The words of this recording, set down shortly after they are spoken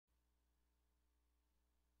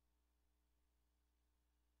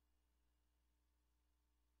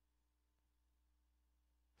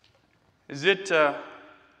Is it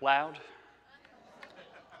loud?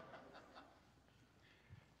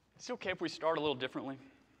 Is it okay if we start a little differently?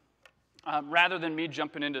 Rather than me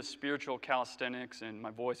jumping into spiritual calisthenics and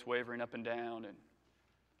my voice wavering up and down, and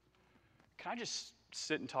can I just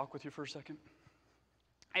sit and talk with you for a second?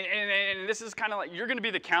 And this is kind of like, you're going to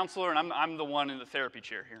be the counselor, and I'm the one in the therapy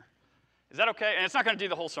chair here. Is that okay? And it's not going to do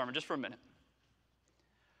the whole sermon, just for a minute.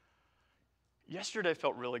 Yesterday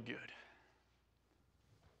felt really good.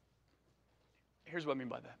 Here's what I mean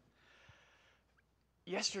by that.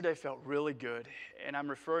 Yesterday felt really good, and I'm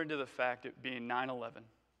referring to the fact it being 9/11.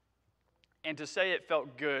 And to say it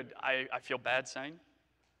felt good, I feel bad saying.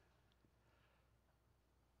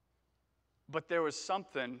 But there was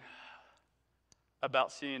something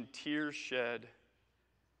about seeing tears shed,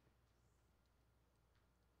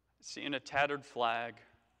 seeing a tattered flag,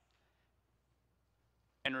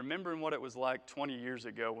 and remembering what it was like 20 years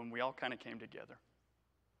ago when we all kind of came together.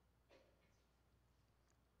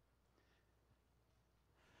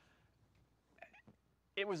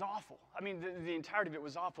 It was awful. I mean, the entirety of it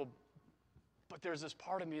was awful. But there's this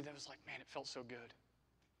part of me that was like, man, it felt so good.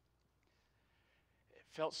 It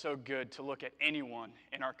felt so good to look at anyone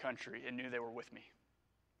in our country and knew they were with me.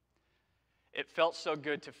 It felt so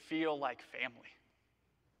good to feel like family.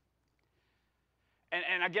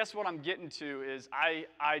 And I guess what I'm getting to is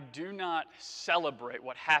I do not celebrate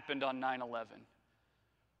what happened on 9/11,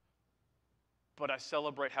 but I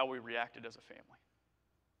celebrate how we reacted as a family.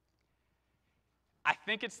 I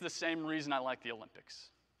think it's the same reason I like the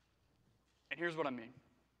Olympics. And here's what I mean.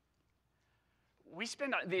 We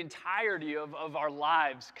spend the entirety of our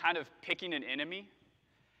lives kind of picking an enemy.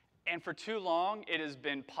 And for too long, it has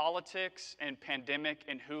been politics and pandemic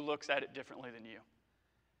and who looks at it differently than you.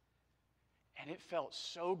 And it felt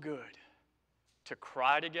so good to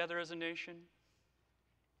cry together as a nation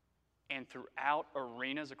and throughout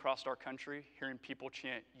arenas across our country, hearing people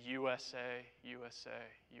chant, USA, USA,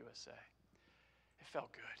 USA. It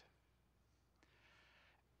felt good.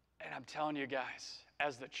 And I'm telling you guys,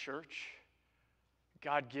 as the church,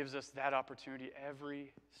 God gives us that opportunity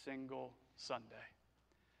every single Sunday.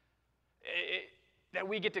 That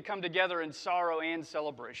we get to come together in sorrow and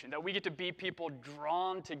celebration, that we get to be people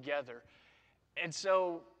drawn together. And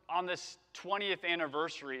so on this 20th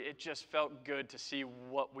anniversary, it just felt good to see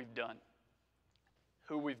what we've done,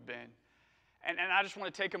 who we've been. And I just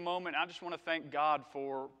want to take a moment, I just want to thank God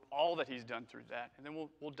for all that he's done through that. And then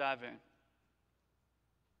we'll dive in.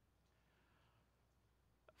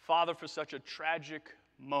 Father, for such a tragic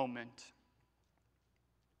moment,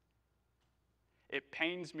 it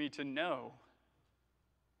pains me to know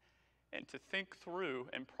and to think through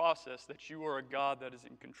and process that you are a God that is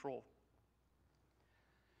in control.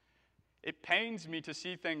 It pains me to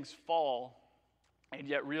see things fall and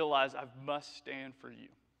yet realize I must stand for you.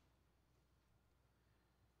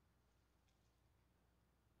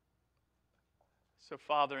 So,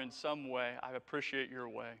 Father, in some way, I appreciate your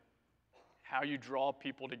way, how you draw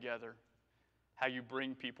people together, how you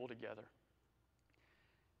bring people together.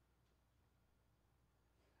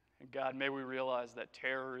 And God, may we realize that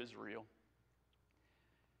terror is real.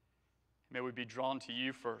 May we be drawn to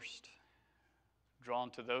you first,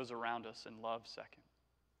 drawn to those around us, and love second.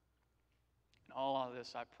 And all of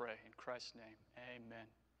this I pray in Christ's name, amen.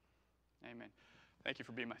 Amen. Thank you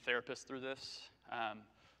for being my therapist through this.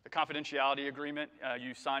 The confidentiality agreement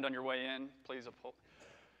you signed on your way in, please uphold.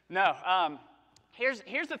 No, here's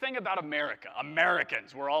the thing about America.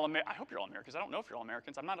 Americans, we're all I hope you're all Americans. I don't know if you're all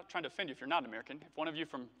Americans. I'm not trying to offend you if you're not American. If one of you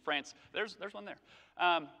from France, there's one there.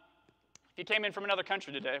 If you came in from another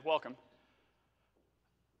country today, welcome.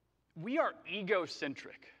 We are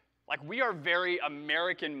egocentric. Like, we are very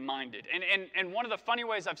American-minded. And one of the funny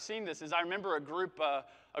ways I've seen this is I remember a group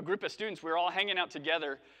of students, we were all hanging out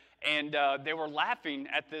together, and they were laughing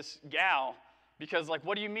at this gal because, like,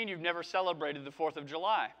 what do you mean you've never celebrated the 4th of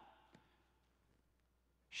July?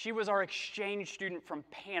 She was our exchange student from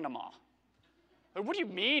Panama. Like, what do you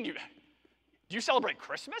mean? Do you celebrate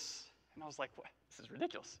Christmas? And I was like, what? This is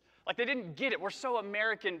ridiculous. Like, they didn't get it. We're so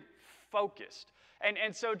American-focused.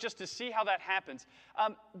 And so just to see how that happens.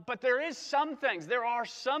 But there are some things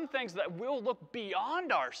that will look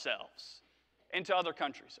beyond ourselves into other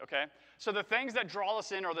countries, okay? So the things that draw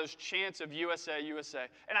us in are those chants of USA, USA.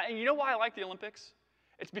 And you know why I like the Olympics?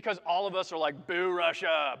 It's because all of us are like, boo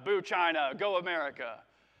Russia, boo China, go America.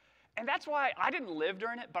 And that's why I didn't live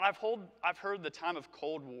during it, but I've heard the time of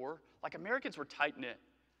Cold War, like, Americans were tight-knit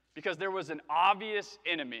because there was an obvious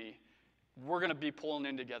enemy we're going to be pulling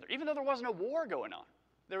in together. Even though there wasn't a war going on,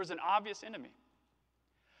 there was an obvious enemy.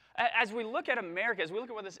 As we look at America, as we look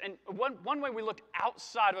at what this, and one way we look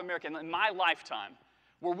outside of America, in my lifetime,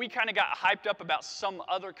 where we kind of got hyped up about some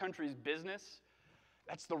other country's business,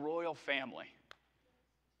 that's the royal family.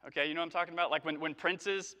 Okay, you know what I'm talking about? Like when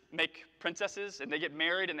princes make princesses and they get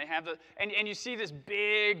married and they have and you see this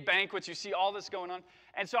big banquets, you see all this going on.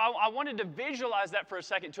 And so I wanted to visualize that for a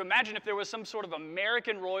second, to imagine if there was some sort of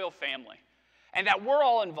American royal family and that we're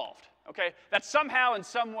all involved, okay? That somehow in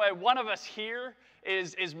some way one of us here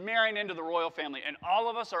is marrying into the royal family and all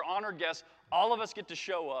of us are honored guests, all of us get to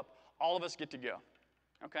show up, all of us get to go,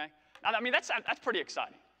 okay? Now, I mean, that's pretty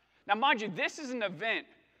exciting. Now, mind you, this is an event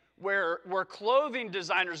where clothing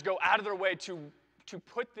designers go out of their way to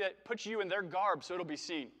put you in their garb so it'll be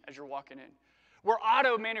seen as you're walking in. Where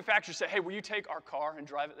auto manufacturers say, hey, will you take our car and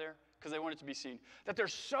drive it there? Because they want it to be seen. That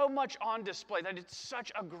there's so much on display, that it's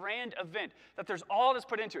such a grand event, that there's all this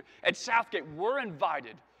put into it. At Southgate, we're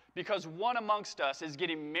invited because one amongst us is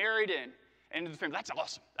getting married into the family. That's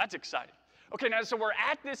awesome. That's exciting. Okay, now, so we're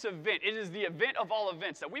at this event. It is the event of all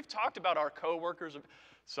events that we've talked about our coworkers.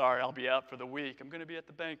 Sorry, I'll be out for the week. I'm going to be at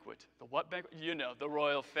the banquet. The what banquet? You know, the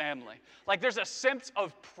royal family. Like, there's a sense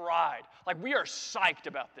of pride. Like, we are psyched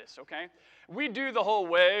about this, okay? We do the whole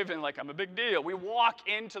wave and, like, I'm a big deal. We walk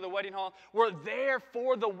into the wedding hall. We're there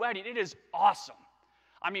for the wedding. It is awesome.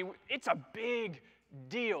 I mean, it's a big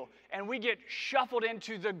deal. And we get shuffled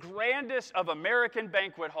into the grandest of American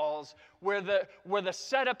banquet halls where the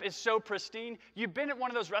setup is so pristine. You've been at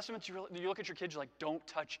one of those restaurants, you look at your kids, you're like, don't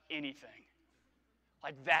touch anything.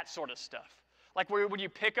 Like that sort of stuff. Like when you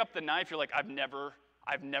pick up the knife, you're like, I've never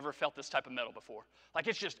felt this type of metal before. Like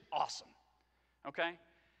it's just awesome, okay?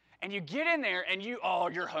 And you get in there and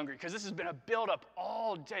you're hungry because this has been a build-up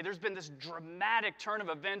all day. There's been this dramatic turn of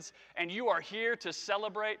events and you are here to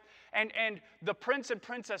celebrate. And the prince and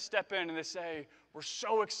princess step in and they say, we're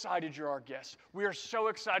so excited you're our guest. We are so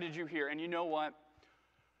excited you're here. And you know what?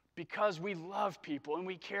 Because we love people and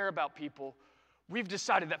we care about people, we've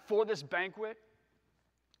decided that for this banquet,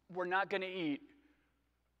 we're not going to eat,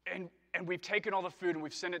 and we've taken all the food and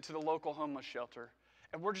we've sent it to the local homeless shelter,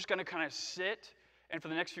 and we're just going to kind of sit, and for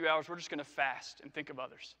the next few hours, we're just going to fast and think of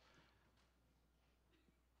others.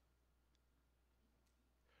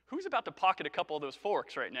 Who's about to pocket a couple of those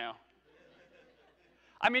forks right now?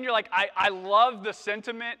 I mean, you're like, I love the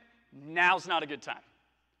sentiment. Now's not a good time.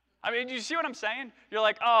 I mean, do you see what I'm saying? You're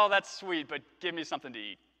like, oh, that's sweet, but give me something to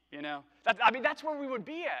eat, you know? That's where we would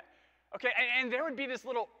be at. Okay, and there would be this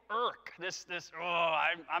little irk,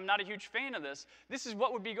 I'm not a huge fan of this. This is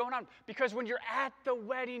what would be going on. Because when you're at the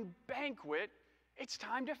wedding banquet, it's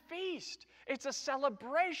time to feast. It's a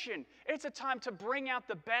celebration. It's a time to bring out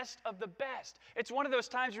the best of the best. It's one of those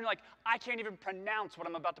times where you're like, I can't even pronounce what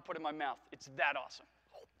I'm about to put in my mouth. It's that awesome.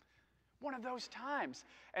 One of those times.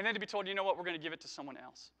 And then to be told, you know what, we're going to give it to someone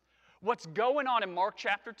else. What's going on in Mark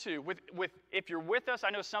chapter 2, if you're with us, I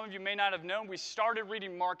know some of you may not have known, we started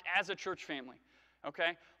reading Mark as a church family,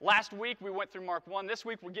 okay? Last week we went through Mark 1. This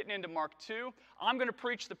week we're getting into Mark 2. I'm going to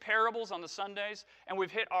preach the parables on the Sundays, and we've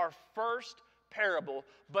hit our first parable.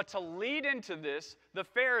 But to lead into this, the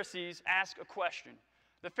Pharisees ask a question.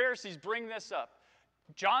 The Pharisees bring this up.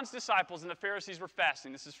 John's disciples and the Pharisees were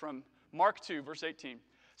fasting. This is from Mark 2, verse 18.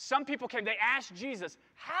 Some people came, they asked Jesus,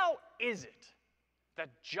 how is it that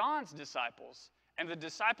John's disciples and the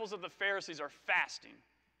disciples of the Pharisees are fasting,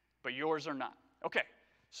 but yours are not? Okay,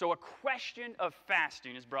 so a question of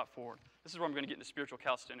fasting is brought forward. This is where I'm going to get into spiritual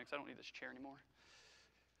calisthenics. I don't need this chair anymore.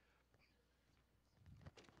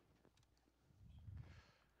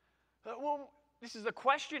 This is a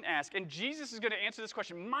question asked, and Jesus is going to answer this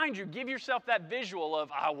question. Mind you, give yourself that visual of,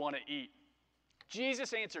 I want to eat.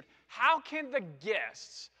 Jesus answered, how can the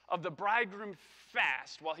guests of the bridegroom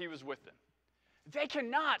fast while he was with them? They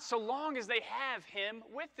cannot, so long as they have him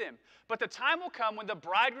with them. But the time will come when the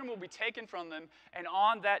bridegroom will be taken from them, and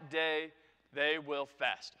on that day they will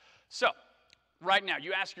fast. So, right now,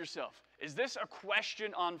 you ask yourself, is this a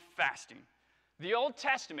question on fasting? The Old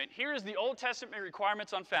Testament, here is the Old Testament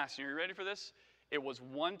requirements on fasting. Are you ready for this? It was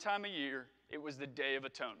one time a year. It was the Day of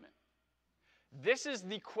Atonement. This is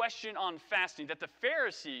the question on fasting, that the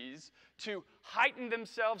Pharisees, to heighten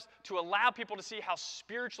themselves, to allow people to see how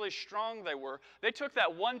spiritually strong they were, they took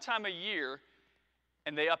that one time a year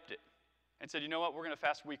and they upped it and said, you know what, we're going to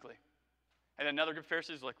fast weekly. And another group of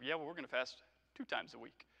Pharisees were like, yeah, well, we're going to fast 2 times a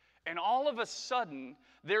week. And all of a sudden,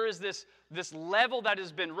 there is this level that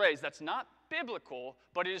has been raised that's not biblical,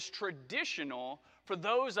 but it is traditional for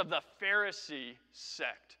those of the Pharisee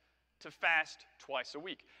sect to fast twice a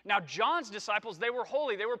week. Now, John's disciples, they were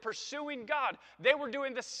holy. They were pursuing God. They were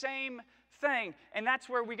doing the same thing. And that's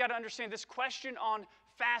where we got to understand this question on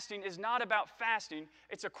fasting is not about fasting.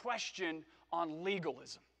 It's a question on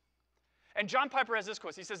legalism. And John Piper has this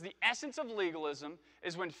quote. He says, the essence of legalism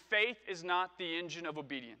is when faith is not the engine of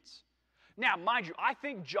obedience. Now, mind you, I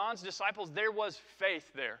think John's disciples, there was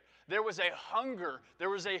faith there. There was a hunger. There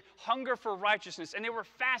was a hunger for righteousness, and they were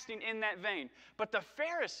fasting in that vein. But the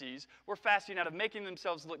Pharisees were fasting out of making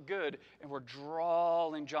themselves look good, and were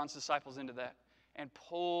drawing John's disciples into that and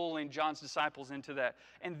pulling John's disciples into that.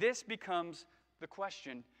 And this becomes the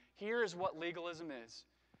question. Here is what legalism is.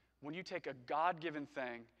 When you take a God-given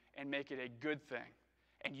thing and make it a good thing,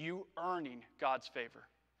 and you earning God's favor.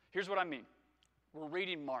 Here's what I mean. We're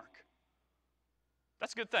reading Mark.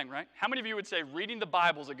 That's a good thing, right? How many of you would say reading the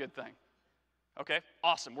Bible is a good thing? Okay,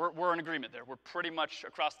 awesome. We're in agreement there. We're pretty much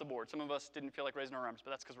across the board. Some of us didn't feel like raising our arms, but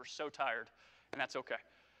that's because we're so tired, and that's okay.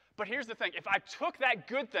 But here's the thing. If I took that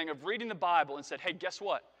good thing of reading the Bible and said, hey, guess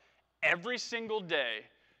what? Every single day,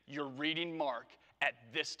 you're reading Mark at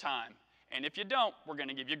this time. And if you don't, we're going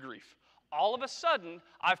to give you grief. All of a sudden,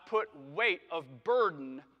 I've put weight of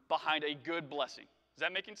burden behind a good blessing. Is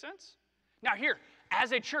that making sense? Now here,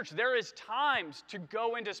 as a church, there is times to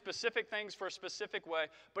go into specific things for a specific way,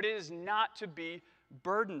 but it is not to be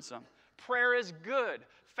burdensome. Prayer is good.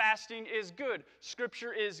 Fasting is good.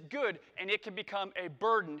 Scripture is good, and it can become a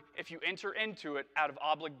burden if you enter into it out of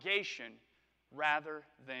obligation rather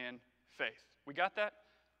than faith. We got that?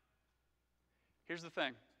 Here's the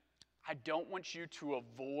thing. I don't want you to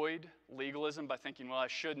avoid legalism by thinking, well, I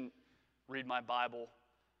shouldn't read my Bible.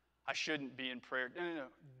 I shouldn't be in prayer. No.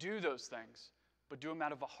 Do those things, but do them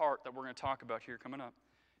out of a heart that we're going to talk about here coming up.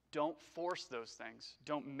 Don't force those things.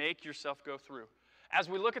 Don't make yourself go through. As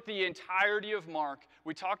we look at the entirety of Mark,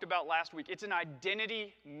 we talked about last week, it's an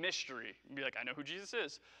identity mystery. You'd be like, I know who Jesus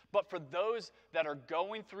is. But for those that are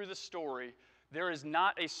going through the story, there is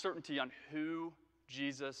not a certainty on who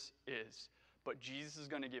Jesus is. But Jesus is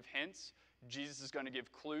going to give hints. Jesus is going to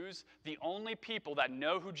give clues. The only people that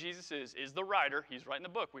know who Jesus is the writer. He's writing the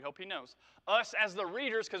book. We hope he knows. Us as the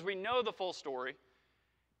readers, because we know the full story.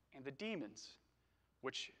 And the demons,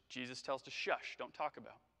 which Jesus tells to shush, don't talk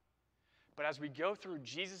about. But as we go through,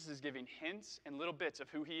 Jesus is giving hints and little bits of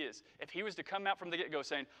who he is. If he was to come out from the get-go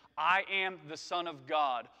saying, I am the Son of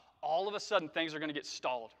God, all of a sudden things are going to get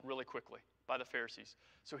stalled really quickly by the Pharisees.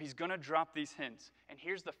 So he's going to drop these hints. And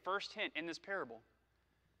here's the first hint in this parable.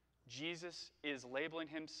 Jesus is labeling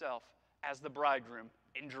himself as the bridegroom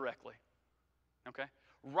indirectly. Okay?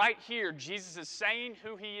 Right here, Jesus is saying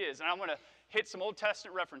who he is. And I want to hit some Old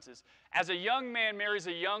Testament references. As a young man marries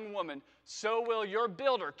a young woman, so will your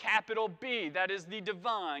builder, capital B, that is the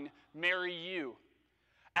divine, marry you.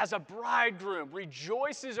 As a bridegroom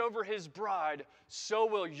rejoices over his bride, so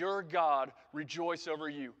will your God rejoice over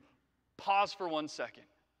you. Pause for 1 second.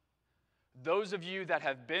 Those of you that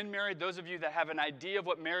have been married, those of you that have an idea of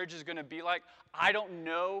what marriage is going to be like, I don't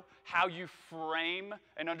know how you frame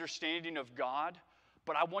an understanding of God,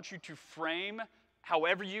 but I want you to frame,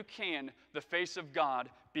 however you can, the face of God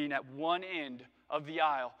being at one end of the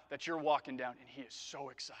aisle that you're walking down, and he is so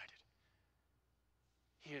excited.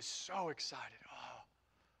 He is so excited. Oh.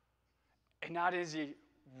 And not is he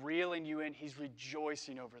reeling you in, he's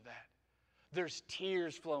rejoicing over that. There's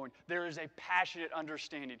tears flowing. There is a passionate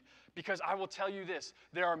understanding. Because I will tell you this,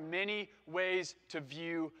 there are many ways to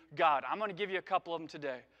view God. I'm going to give you a couple of them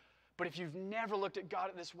today. But if you've never looked at God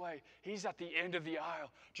this way, he's at the end of the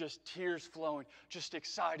aisle, just tears flowing, just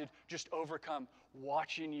excited, just overcome,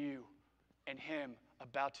 watching you and him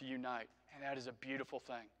about to unite. And that is a beautiful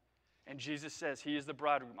thing. And Jesus says he is the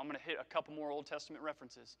bridegroom. I'm going to hit a couple more Old Testament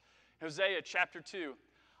references. Hosea chapter 2,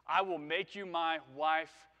 I will make you my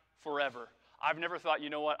wife forever. I've never thought, you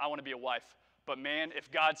know what, I want to be a wife. But man,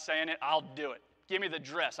 if God's saying it, I'll do it. Give me the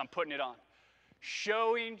dress, I'm putting it on.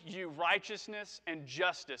 Showing you righteousness and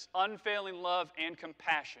justice, unfailing love and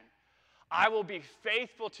compassion. I will be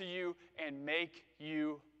faithful to you and make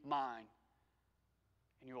you mine.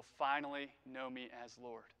 And you will finally know me as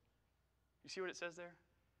Lord. You see what it says there?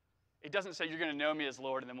 It doesn't say you're going to know me as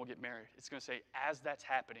Lord and then we'll get married. It's going to say as that's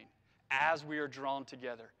happening, as we are drawn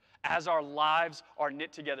together, as our lives are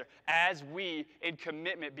knit together, as we in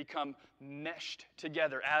commitment become meshed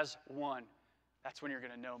together as one, that's when you're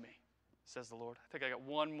going to know me, says the Lord. I think I got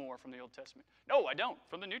one more from the Old Testament. No, I don't,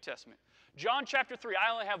 from the New Testament. John chapter 3,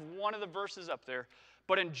 I only have one of the verses up there,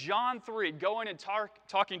 but in John 3, going and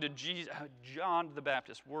talking to John the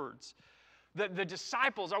Baptist, words, the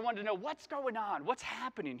disciples, I wanted to know what's going on, what's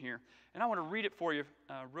happening here, and I want to read it for you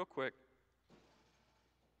real quick.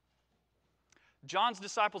 John's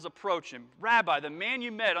disciples approach him. Rabbi, the man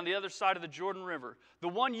you met on the other side of the Jordan River, the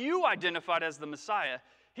one you identified as the Messiah,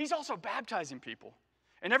 he's also baptizing people.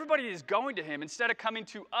 And everybody is going to him instead of coming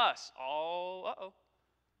to us. Oh, uh-oh.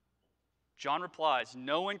 John replies,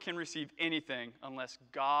 no one can receive anything unless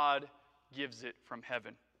God gives it from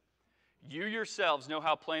heaven. You yourselves know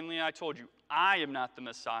how plainly I told you, I am not the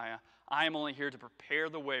Messiah. I am only here to prepare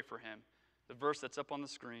the way for him. The verse that's up on the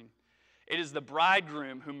screen. It is the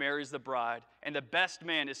bridegroom who marries the bride, and the best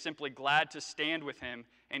man is simply glad to stand with him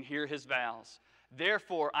and hear his vows.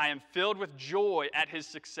 Therefore, I am filled with joy at his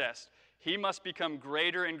success. He must become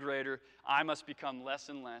greater and greater. I must become less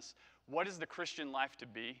and less. What is the Christian life to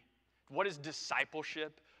be? What is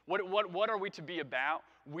discipleship? What are we to be about?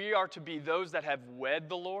 We are to be those that have wed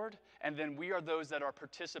the Lord, and then we are those that are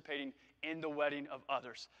participating in the wedding of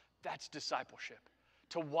others. That's discipleship.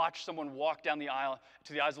 To watch someone walk down the aisle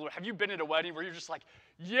to the eyes of the Lord. Have you been at a wedding where you're just like,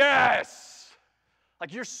 yes!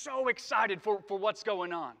 Like you're so excited for what's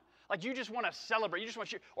going on. Like you just want to celebrate. You just want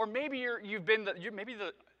to, or maybe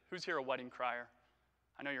who's here a wedding crier?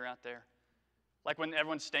 I know you're out there. Like when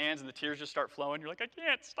everyone stands and the tears just start flowing, you're like, I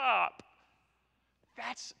can't stop.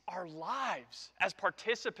 That's our lives as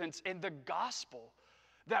participants in the gospel.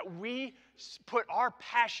 That we put our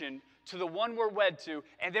passion to the one we're wed to,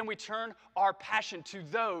 and then we turn our passion to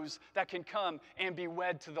those that can come and be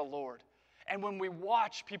wed to the Lord. And when we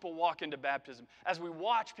watch people walk into baptism, as we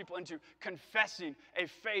watch people into confessing a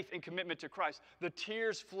faith and commitment to Christ, the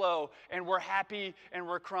tears flow, and we're happy and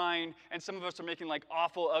we're crying, and some of us are making like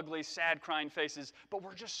awful, ugly, sad crying faces, but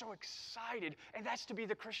we're just so excited, and that's to be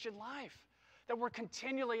the Christian life, that we're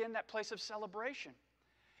continually in that place of celebration.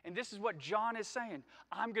 And this is what John is saying.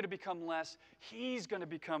 I'm going to become less. He's going to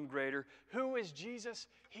become greater. Who is Jesus?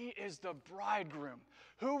 He is the bridegroom.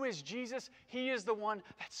 Who is Jesus? He is the one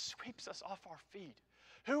that sweeps us off our feet.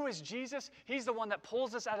 Who is Jesus? He's the one that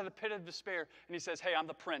pulls us out of the pit of despair. And he says, hey, I'm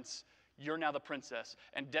the prince. You're now the princess.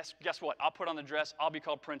 And guess what? I'll put on the dress. I'll be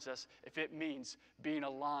called princess if it means being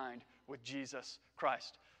aligned with Jesus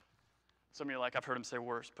Christ. Some of you are like, I've heard him say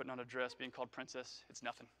worse. Putting on a dress, being called princess. It's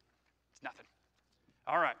nothing. It's nothing.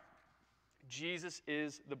 All right, Jesus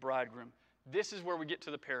is the bridegroom. This is where we get to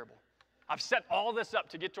the parable. I've set all this up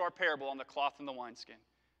to get to our parable on the cloth and the wineskin.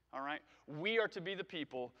 All right, we are to be the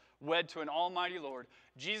people wed to an almighty Lord.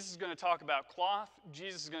 Jesus is going to talk about cloth.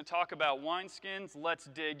 Jesus is going to talk about wineskins. Let's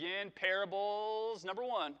dig in. Parables number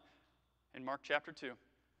 1 in Mark chapter 2.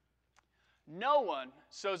 No one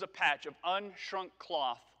sews a patch of unshrunk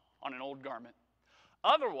cloth on an old garment.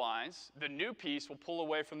 Otherwise, the new piece will pull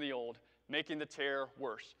away from the old, making the tear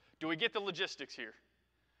worse. Do we get the logistics here?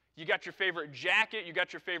 You got your favorite jacket, you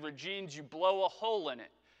got your favorite jeans, you blow a hole in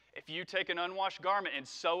it. If you take an unwashed garment and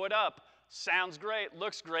sew it up, sounds great,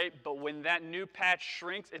 looks great, but when that new patch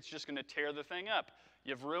shrinks, it's just going to tear the thing up.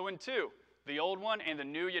 You've ruined two, the old one and the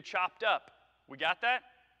new you chopped up. We got that?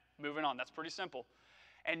 Moving on, that's pretty simple.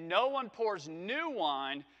 And no one pours new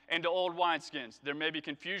wine into old wineskins. There may be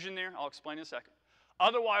confusion there, I'll explain in a second.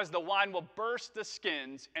 Otherwise, the wine will burst the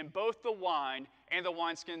skins, and both the wine and the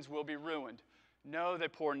wineskins will be ruined. No, they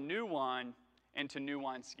pour new wine into new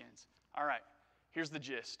wineskins. All right, here's the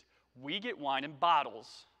gist. We get wine in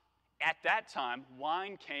bottles. At that time,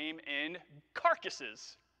 wine came in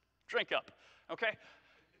carcasses. Drink up, okay?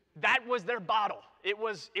 That was their bottle. It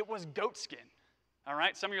was goat skin, all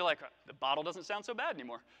right? Some of you are like, the bottle doesn't sound so bad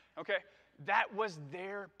anymore, okay? That was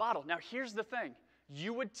their bottle. Now, here's the thing.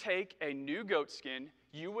 You would take a new goat skin,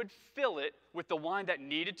 you would fill it with the wine that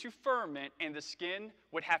needed to ferment, and the skin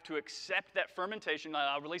would have to accept that fermentation,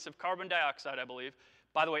 a release of carbon dioxide, I believe.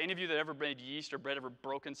 By the way, any of you that ever made yeast or bread ever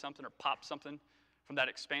broken something or popped something from that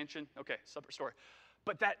expansion? Okay, separate story.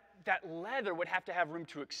 But that leather would have to have room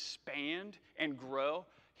to expand and grow.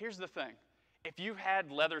 Here's the thing. If you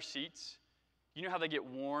had leather seats, you know how they get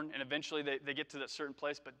worn, and eventually they get to that certain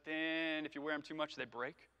place, but then if you wear them too much, they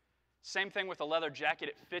break? Same thing with a leather jacket.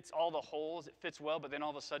 It fits all the holes. It fits well, but then all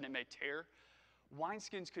of a sudden it may tear.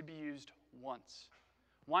 Wineskins could be used once.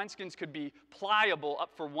 Wineskins could be pliable up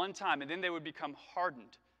for one time, and then they would become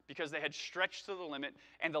hardened because they had stretched to the limit,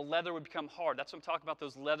 and the leather would become hard. That's what I'm talking about,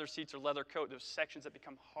 those leather seats or leather coat, those sections that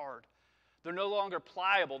become hard. They're no longer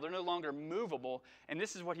pliable. They're no longer movable, and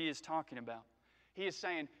this is what he is talking about. He is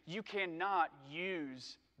saying you cannot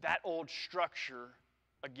use that old structure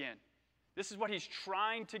again. This is what he's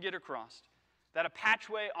trying to get across, that a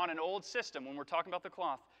patchway on an old system, when we're talking about the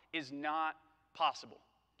cloth, is not possible.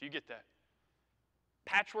 Do you get that?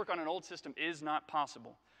 Patchwork on an old system is not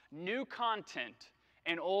possible. New content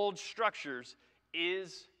in old structures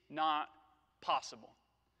is not possible.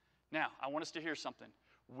 Now, I want us to hear something.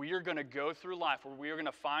 We are going to go through life where we are going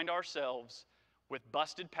to find ourselves with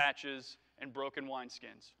busted patches and broken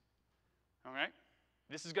wineskins. All right?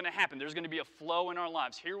 This is going to happen. There's going to be a flow in our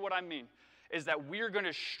lives. Hear what I mean is that we're going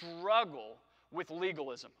to struggle with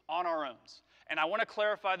legalism on our own. And I want to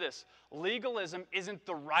clarify this. Legalism isn't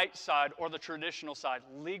the right side or the traditional side.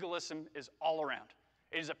 Legalism is all around.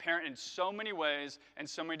 It is apparent in so many ways and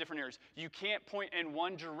so many different areas. You can't point in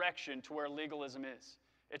one direction to where legalism is.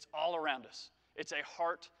 It's all around us. It's a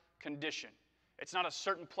heart condition. It's not a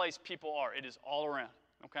certain place people are. It is all around,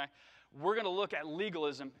 okay? We're going to look at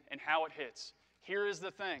legalism and how it hits. Here is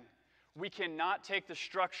the thing. We cannot take the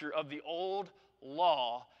structure of the old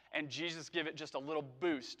law and Jesus give it just a little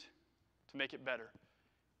boost to make it better.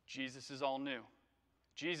 Jesus is all new.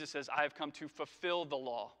 Jesus says, I have come to fulfill the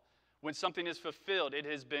law. When something is fulfilled, it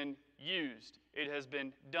has been used. It has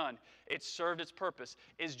been done. It served its purpose.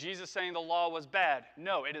 Is Jesus saying the law was bad?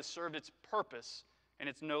 No, it has served its purpose, and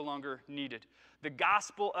it's no longer needed. The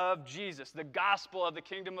gospel of Jesus, the gospel of the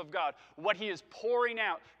kingdom of God, what he is pouring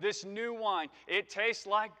out, this new wine, it tastes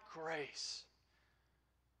like grace.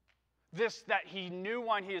 That new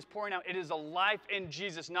wine he is pouring out, it is a life in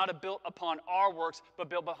Jesus, not built upon our works, but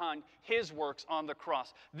built behind his works on the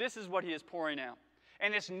cross. This is what he is pouring out.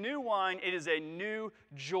 And this new wine, it is a new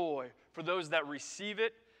joy for those that receive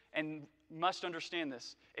it, and must understand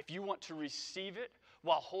this. If you want to receive it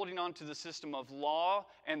while holding on to the system of law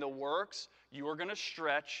and the works, you are going to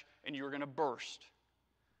stretch and you are going to burst.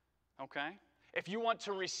 Okay? If you want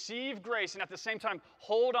to receive grace and at the same time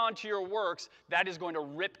hold on to your works, that is going to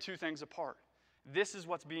rip two things apart. This is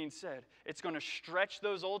what's being said. It's going to stretch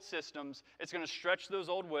those old systems. It's going to stretch those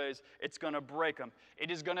old ways. It's going to break them. It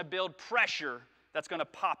is going to build pressure that's going to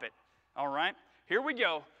pop it. All right? Here we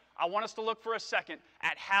go. I want us to look for a second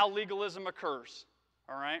at how legalism occurs.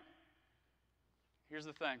 All right? Here's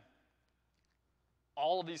the thing.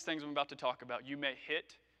 All of these things I'm about to talk about, you may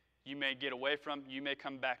hit, you may get away from, you may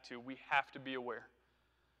come back to. We have to be aware.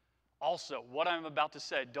 Also, what I'm about to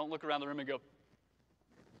say, don't look around the room and go,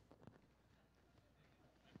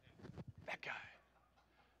 that guy.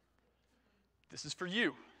 This is for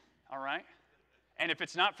you, all right? And if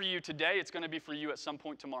it's not for you today, it's going to be for you at some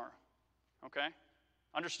point tomorrow, okay?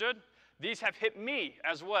 Understood? These have hit me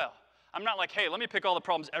as well. I'm not like, hey, let me pick all the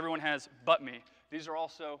problems everyone has but me. These are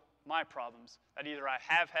also my problems that either I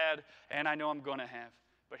have had and I know I'm going to have.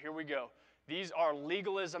 But here we go. These are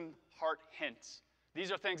legalism heart hints.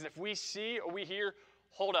 These are things if we see or we hear,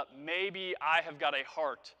 hold up, maybe I have got a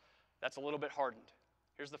heart that's a little bit hardened.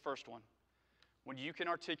 Here's the first one. When you can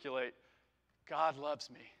articulate, God loves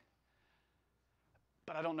me,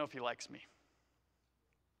 but I don't know if he likes me.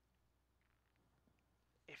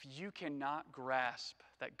 If you cannot grasp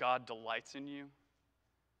that God delights in you,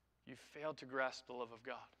 you've failed to grasp the love of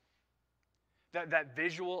God. That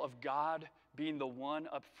visual of God being the one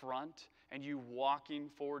up front and you walking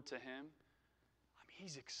forward to him, I mean,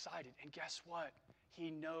 he's excited. And guess what?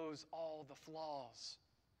 He knows all the flaws.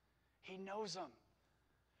 He knows them.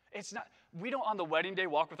 It's not, we don't on the wedding day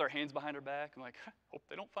walk with our hands behind our back and like, hope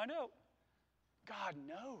they don't find out. God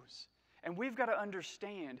knows. And we've got to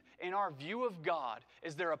understand, in our view of God,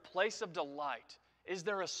 is there a place of delight? Is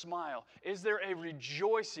there a smile? Is there a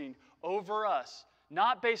rejoicing over us?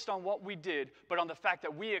 Not based on what we did, but on the fact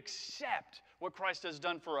that we accept what Christ has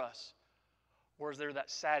done for us. Or is there that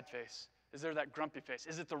sad face? Is there that grumpy face?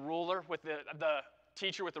 Is it the ruler with the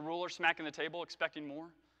teacher with the ruler smacking the table expecting more?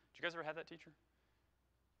 Did you guys ever have that teacher?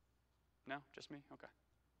 No? Just me? Okay.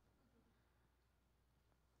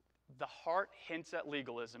 The heart hints at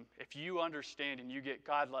legalism. If you understand and you get,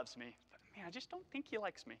 God loves me, but man, I just don't think he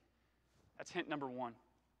likes me. That's hint number one.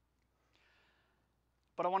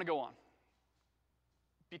 But I want to go on,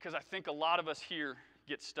 because I think a lot of us here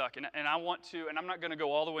get stuck. And I want to, and I'm not going to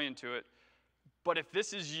go all the way into it, but if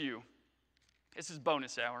this is you, this is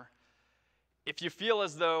bonus hour. If you feel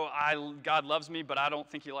as though God loves me, but I don't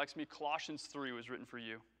think he likes me, Colossians 3 was written for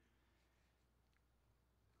you.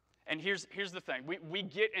 And here's the thing. We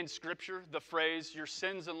get in Scripture the phrase, your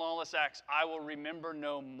sins and lawless acts, I will remember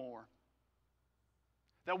no more.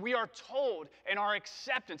 That we are told in our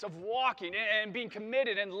acceptance of walking and being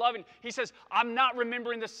committed and loving, he says, I'm not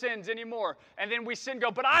remembering the sins anymore. And then we sin,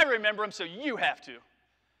 go, but I remember them, so you have to.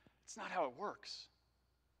 It's not how it works,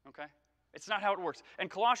 okay? It's not how it works. And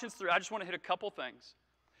Colossians 3, I just want to hit a couple things.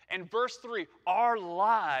 In verse 3, our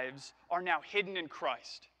lives are now hidden in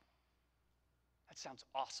Christ. That sounds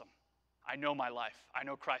awesome. I know my life. I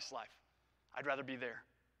know Christ's life. I'd rather be there.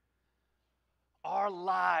 Our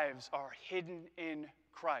lives are hidden in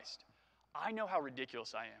Christ. I know how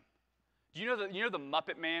ridiculous I am. Do you know the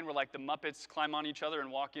Muppet Man where like the Muppets climb on each other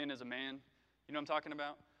and walk in as a man? You know what I'm talking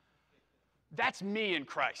about? That's me in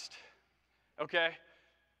Christ. Okay?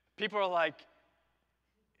 People are like,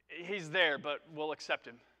 he's there, but we'll accept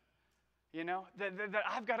him. You know, that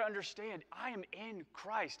I've got to understand I am in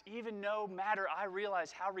Christ, even no matter I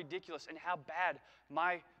realize how ridiculous and how bad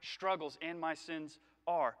my struggles and my sins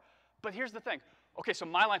are. But here's the thing. Okay, so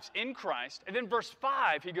my life's in Christ. And then verse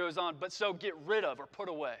 5, he goes on, but so get rid of or put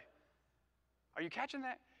away. Are you catching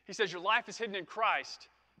that? He says your life is hidden in Christ.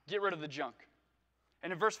 Get rid of the junk.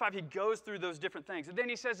 And in verse 5, he goes through those different things. And then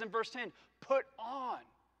he says in verse 10, put on.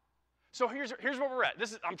 So here's where we're at.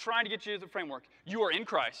 I'm trying to get you the framework. You are in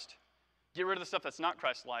Christ. Get rid of the stuff that's not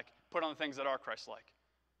Christ-like. Put on the things that are Christ-like.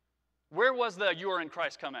 Where was the you are in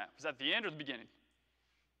Christ come at? Was that the end or the beginning?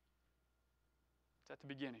 It's at the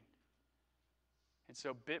beginning. And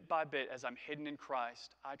so bit by bit, as I'm hidden in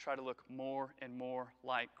Christ, I try to look more and more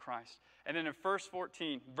like Christ. And then in verse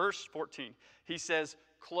 14, he says,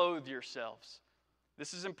 clothe yourselves.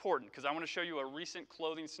 This is important because I want to show you a recent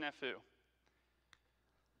clothing snafu.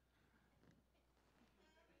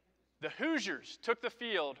 The Hoosiers took the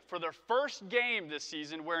field for their first game this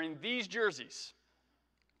season wearing these jerseys.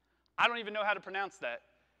 I don't even know how to pronounce that.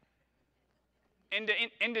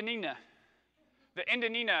 Indiana. The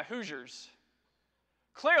Indiana Hoosiers.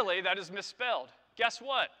 Clearly, that is misspelled. Guess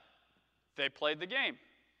what? They played the game.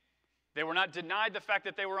 They were not denied the fact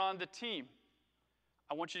that they were on the team.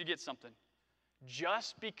 I want you to get something.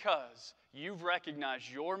 Just because you've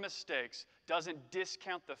recognized your mistakes doesn't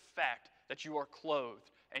discount the fact that you are clothed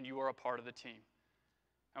and you are a part of the team.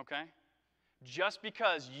 Okay? Just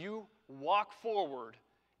because you walk forward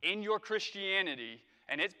in your Christianity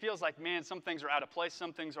and it feels like, man, some things are out of place,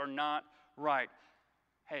 some things are not right.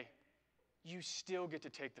 Hey, you still get to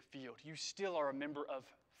take the field. You still are a member of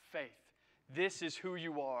faith. This is who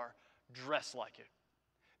you are. Dress like it.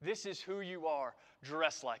 This is who you are.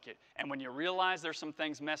 Dress like it. And when you realize there's some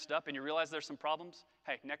things messed up and you realize there's some problems,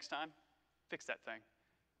 hey, next time, fix that thing.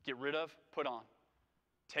 Get rid of, put on.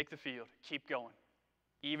 Take the field. Keep going,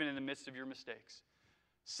 even in the midst of your mistakes.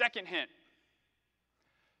 Second hint,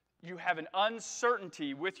 you have an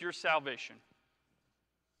uncertainty with your salvation.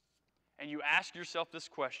 And you ask yourself this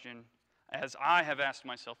question, as I have asked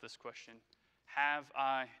myself this question, have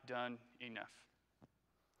I done enough?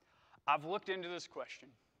 I've looked into this question.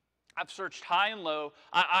 I've searched high and low.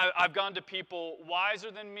 I've gone to people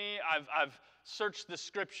wiser than me. I've searched the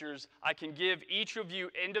scriptures. I can give each of you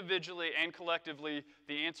individually and collectively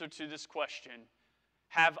the answer to this question.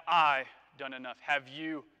 Have I done enough? Have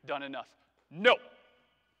you done enough? No.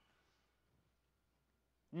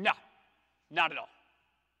 No. Not at all.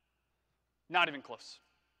 Not even close.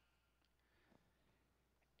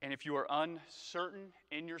 And if you are uncertain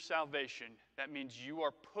in your salvation, that means you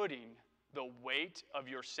are putting the weight of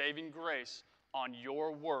your saving grace on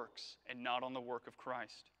your works and not on the work of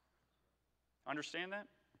Christ. Understand that?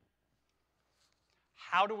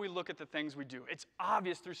 How do we look at the things we do? It's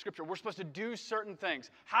obvious through Scripture. We're supposed to do certain things.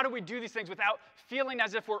 How do we do these things without feeling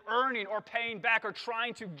as if we're earning or paying back or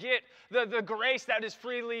trying to get the grace that is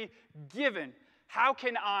freely given? How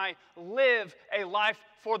can I live a life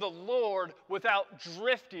for the Lord without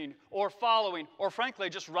drifting or following or, frankly,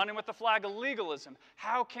 just running with the flag of legalism?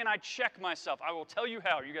 How can I check myself? I will tell you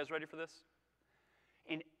how. Are you guys ready for this?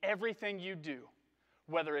 In everything you do,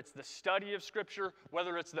 whether it's the study of Scripture,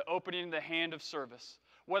 whether it's the opening the hand of service,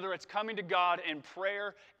 whether it's coming to God in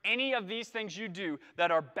prayer, any of these things you do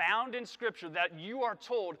that are bound in Scripture, that you are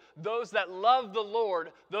told those that love the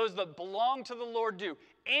Lord, those that belong to the Lord do,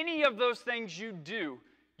 any of those things you do,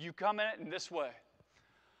 you come at it in this way.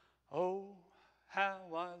 Oh, how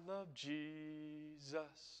I love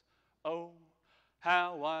Jesus. Oh,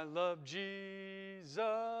 how I love Jesus.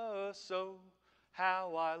 Oh,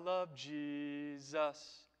 how I love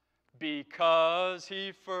Jesus. Because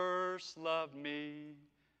he first loved me.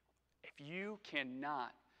 If you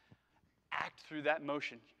cannot act through that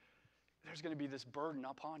motion, there's going to be this burden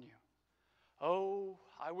upon you. Oh,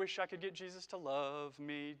 I wish I could get Jesus to love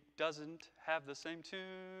me. Doesn't have the same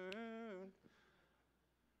tune.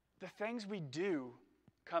 The things we do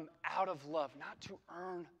come out of love, not to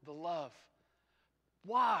earn the love.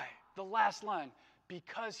 Why? The last line.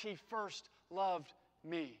 Because he first loved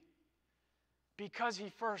me. Because he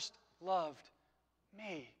first loved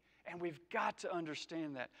me. And we've got to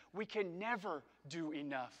understand that. We can never do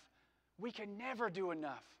enough. We can never do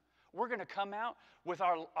enough. We're going to come out with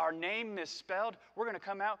our name misspelled. We're going to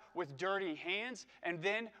come out with dirty hands. And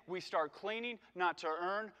then we start cleaning, not to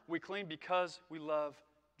earn. We clean because we love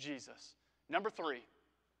Jesus. Number 3,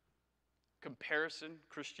 comparison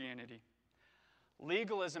Christianity.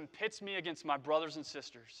 Legalism pits me against my brothers and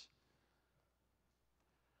sisters.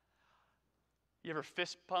 You ever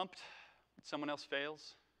fist pumped when someone else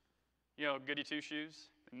fails? You know, goody two shoes,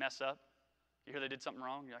 they mess up. You hear they did something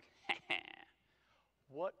wrong, you're like,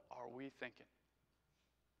 What are we thinking?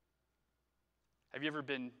 Have you ever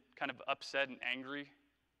been kind of upset and angry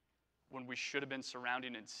when we should have been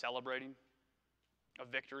surrounding and celebrating a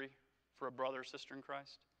victory for a brother or sister in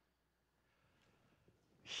Christ?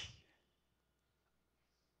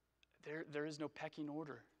 There is no pecking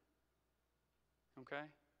order. Okay?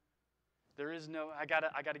 There is no, I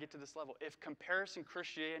gotta get to this level. If comparison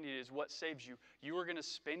Christianity is what saves you, you are going to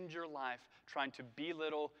spend your life trying to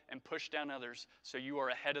belittle and push down others so you are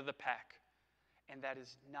ahead of the pack. And that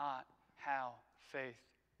is not how faith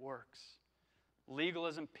works.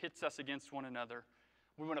 Legalism pits us against one another.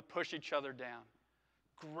 We want to push each other down.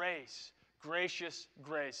 Grace, gracious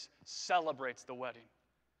grace, celebrates the wedding.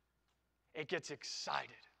 It gets excited.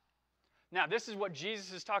 Now, this is what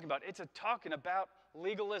Jesus is talking about. It's talking about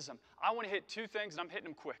legalism. I want to hit two things, and I'm hitting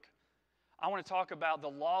them quick. I want to talk about the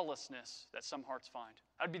lawlessness that some hearts find.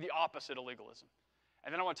 That would be the opposite of legalism.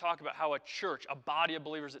 And then I want to talk about how a church, a body of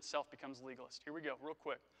believers itself, becomes legalist. Here we go, real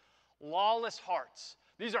quick. Lawless hearts.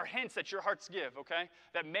 These are hints that your hearts give, okay?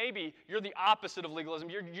 That maybe you're the opposite of legalism.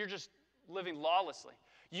 You're just living lawlessly.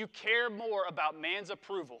 You care more about man's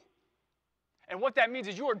approval. And what that means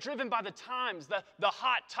is you are driven by the times, the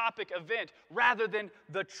hot topic event, rather than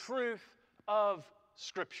the truth of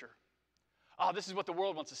Scripture. Oh, this is what the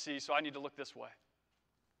world wants to see, so I need to look this way.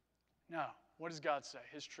 No. What does God say?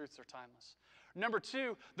 His truths are timeless. Number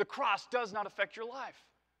two, the cross does not affect your life.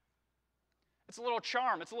 It's a little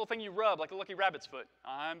charm. It's a little thing you rub, like a lucky rabbit's foot.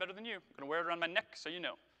 I'm better than you. I'm going to wear it around my neck so you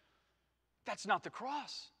know. That's not the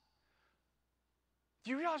cross.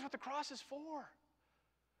 Do you realize what the cross is for?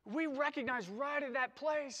 We recognize right at that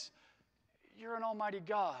place, you're an almighty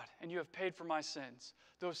God, and you have paid for my sins.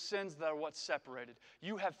 Those sins that are what separated.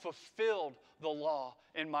 You have fulfilled the law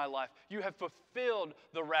in my life. You have fulfilled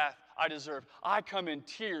the wrath I deserve. I come in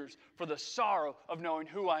tears for the sorrow of knowing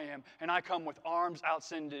who I am, and I come with arms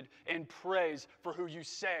outstretched in praise for who you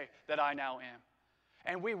say that I now am.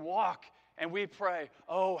 And we walk and we pray,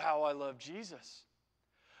 oh, how I love Jesus.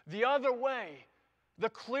 The other way, the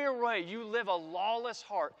clear way you live a lawless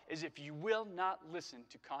heart is if you will not listen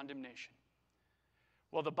to condemnation.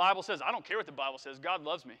 Well, the Bible says, I don't care what the Bible says, God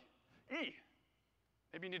loves me. Maybe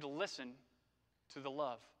you need to listen to the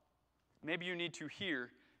love. Maybe you need to hear,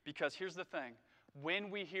 because here's the thing. When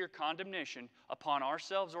we hear condemnation upon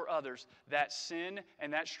ourselves or others, that sin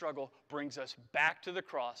and that struggle brings us back to the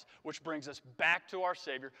cross, which brings us back to our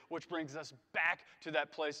Savior, which brings us back to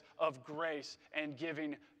that place of grace and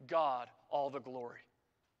giving God all the glory.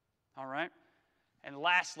 All right? And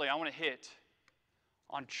lastly, I want to hit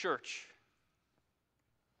on church.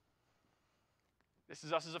 This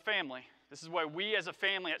is us as a family. This is why we as a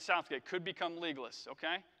family at Southgate could become legalists,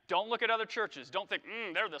 okay? Don't look at other churches. Don't think,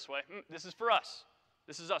 they're this way. This is for us.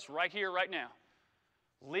 This is us right here, right now.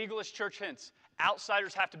 Legalist church hints.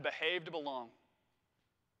 Outsiders have to behave to belong.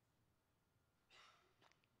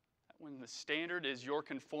 When the standard is your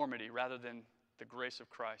conformity rather than the grace of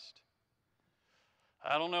Christ.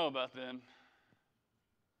 I don't know about them.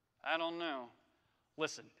 I don't know.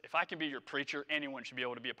 Listen, if I can be your preacher, anyone should be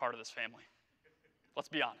able to be a part of this family. Let's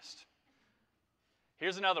be honest.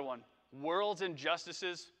 Here's another one. World's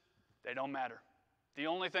injustices, they don't matter. The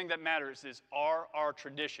only thing that matters is, are our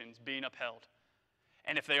traditions being upheld?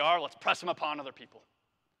 And if they are, let's press them upon other people.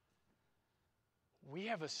 We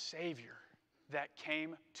have a Savior that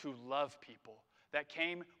came to love people, that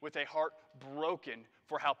came with a heart broken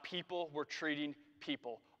for how people were treating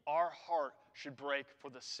people. Our heart should break for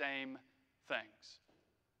the same things.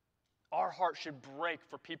 Our heart should break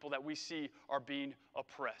for people that we see are being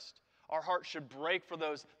oppressed. Our heart should break for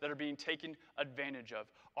those that are being taken advantage of.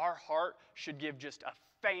 Our heart should give just a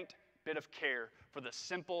faint bit of care for the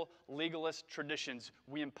simple legalist traditions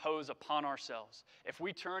we impose upon ourselves. If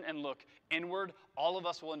we turn and look inward, all of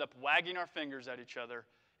us will end up wagging our fingers at each other.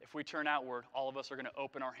 If we turn outward, all of us are going to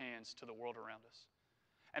open our hands to the world around us.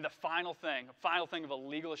 And the final thing of a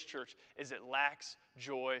legalist church is it lacks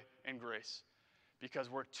joy and grace.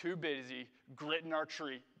 Because we're too busy gritting our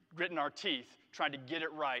teeth, trying to get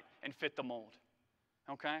it right and fit the mold,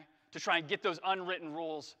 okay? To try and get those unwritten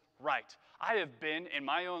rules right. I have been, in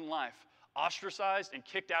my own life, ostracized and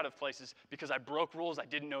kicked out of places because I broke rules I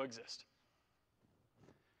didn't know exist.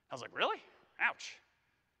 I was like, really? Ouch.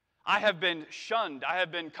 I have been shunned.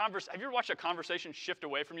 Have you ever watched a conversation shift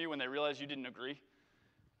away from you when they realize you didn't agree?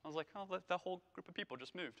 I was like, oh, the whole group of people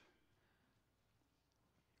just moved.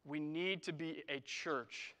 We need to be a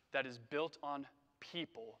church that is built on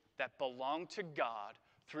people that belong to God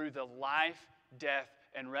through the life, death,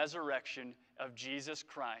 and resurrection of Jesus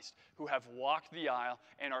Christ, who have walked the aisle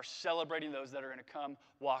and are celebrating those that are going to come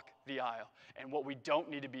walk the aisle. And what we don't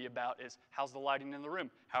need to be about is, how's the lighting in the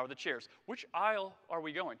room? How are the chairs? Which aisle are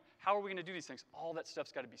we going? How are we going to do these things? All that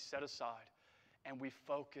stuff's got to be set aside, and we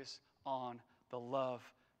focus on the love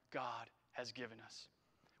God has given us.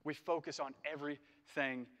 We focus on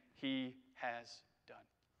everything He has done.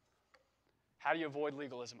 How do you avoid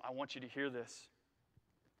legalism? I want you to hear this.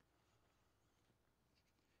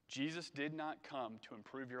 Jesus did not come to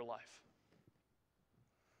improve your life.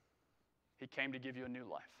 He came to give you a new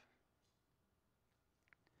life.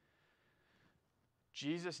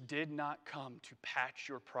 Jesus did not come to patch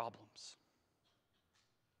your problems.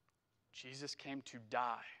 Jesus came to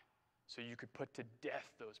die so you could put to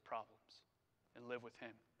death those problems and live with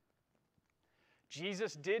Him.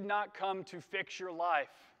 Jesus did not come to fix your life.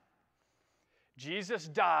 Jesus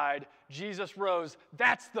died, Jesus rose.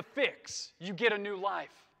 That's the fix. You get a new life.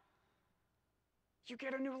 You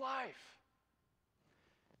get a new life.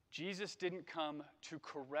 Jesus didn't come to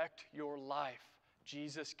correct your life.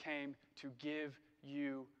 Jesus came to give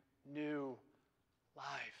you new life.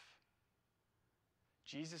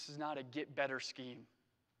 Jesus is not a get better scheme.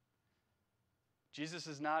 Jesus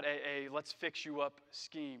is not a let's fix you up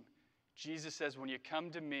scheme. Jesus says, when you come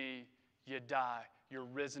to me, you die. You're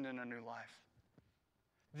risen in a new life.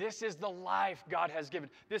 This is the life God has given.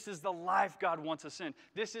 This is the life God wants us in.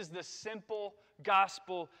 This is the simple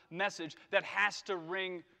gospel message that has to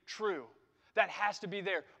ring true. That has to be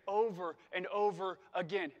there over and over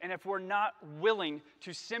again. And if we're not willing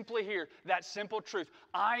to simply hear that simple truth,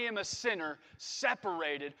 I am a sinner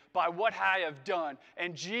separated by what I have done.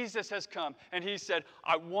 And Jesus has come and He said,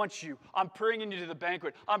 I want you. I'm bringing you to the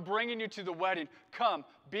banquet. I'm bringing you to the wedding. Come,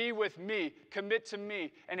 be with me. Commit to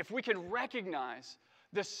me. And if we can recognize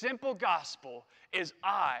the simple gospel is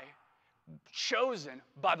I, chosen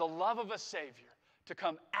by the love of a Savior, to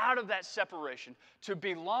come out of that separation, to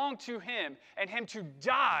belong to Him, and Him to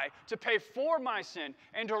die to pay for my sin,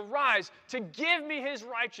 and to rise to give me His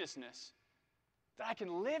righteousness, that I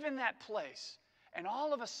can live in that place. And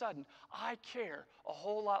all of a sudden, I care a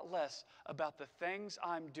whole lot less about the things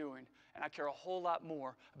I'm doing, and I care a whole lot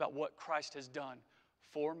more about what Christ has done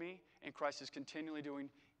for me, and Christ is continually doing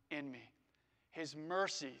in me. His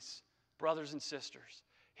mercies, brothers and sisters,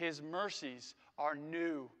 His mercies are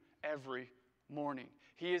new every morning.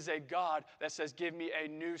 He is a God that says, give me a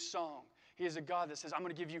new song. He is a God that says, I'm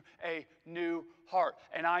going to give you a new heart.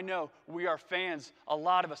 And I know we are fans, a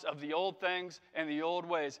lot of us, of the old things and the old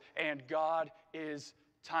ways, and God is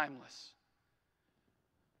timeless.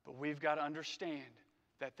 But we've got to understand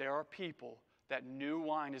that there are people that new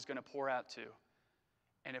wine is going to pour out to.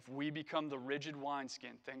 And if we become the rigid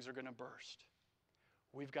wineskin, things are going to burst.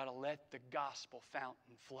 We've got to let the gospel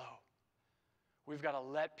fountain flow. We've got to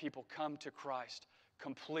let people come to Christ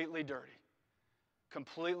completely dirty,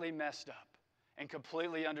 completely messed up, and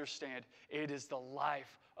completely understand it is the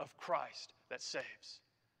life of Christ that saves.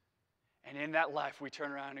 And in that life, we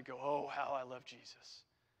turn around and go, oh, how I love Jesus.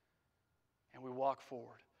 And we walk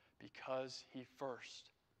forward because He first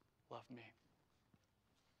loved me.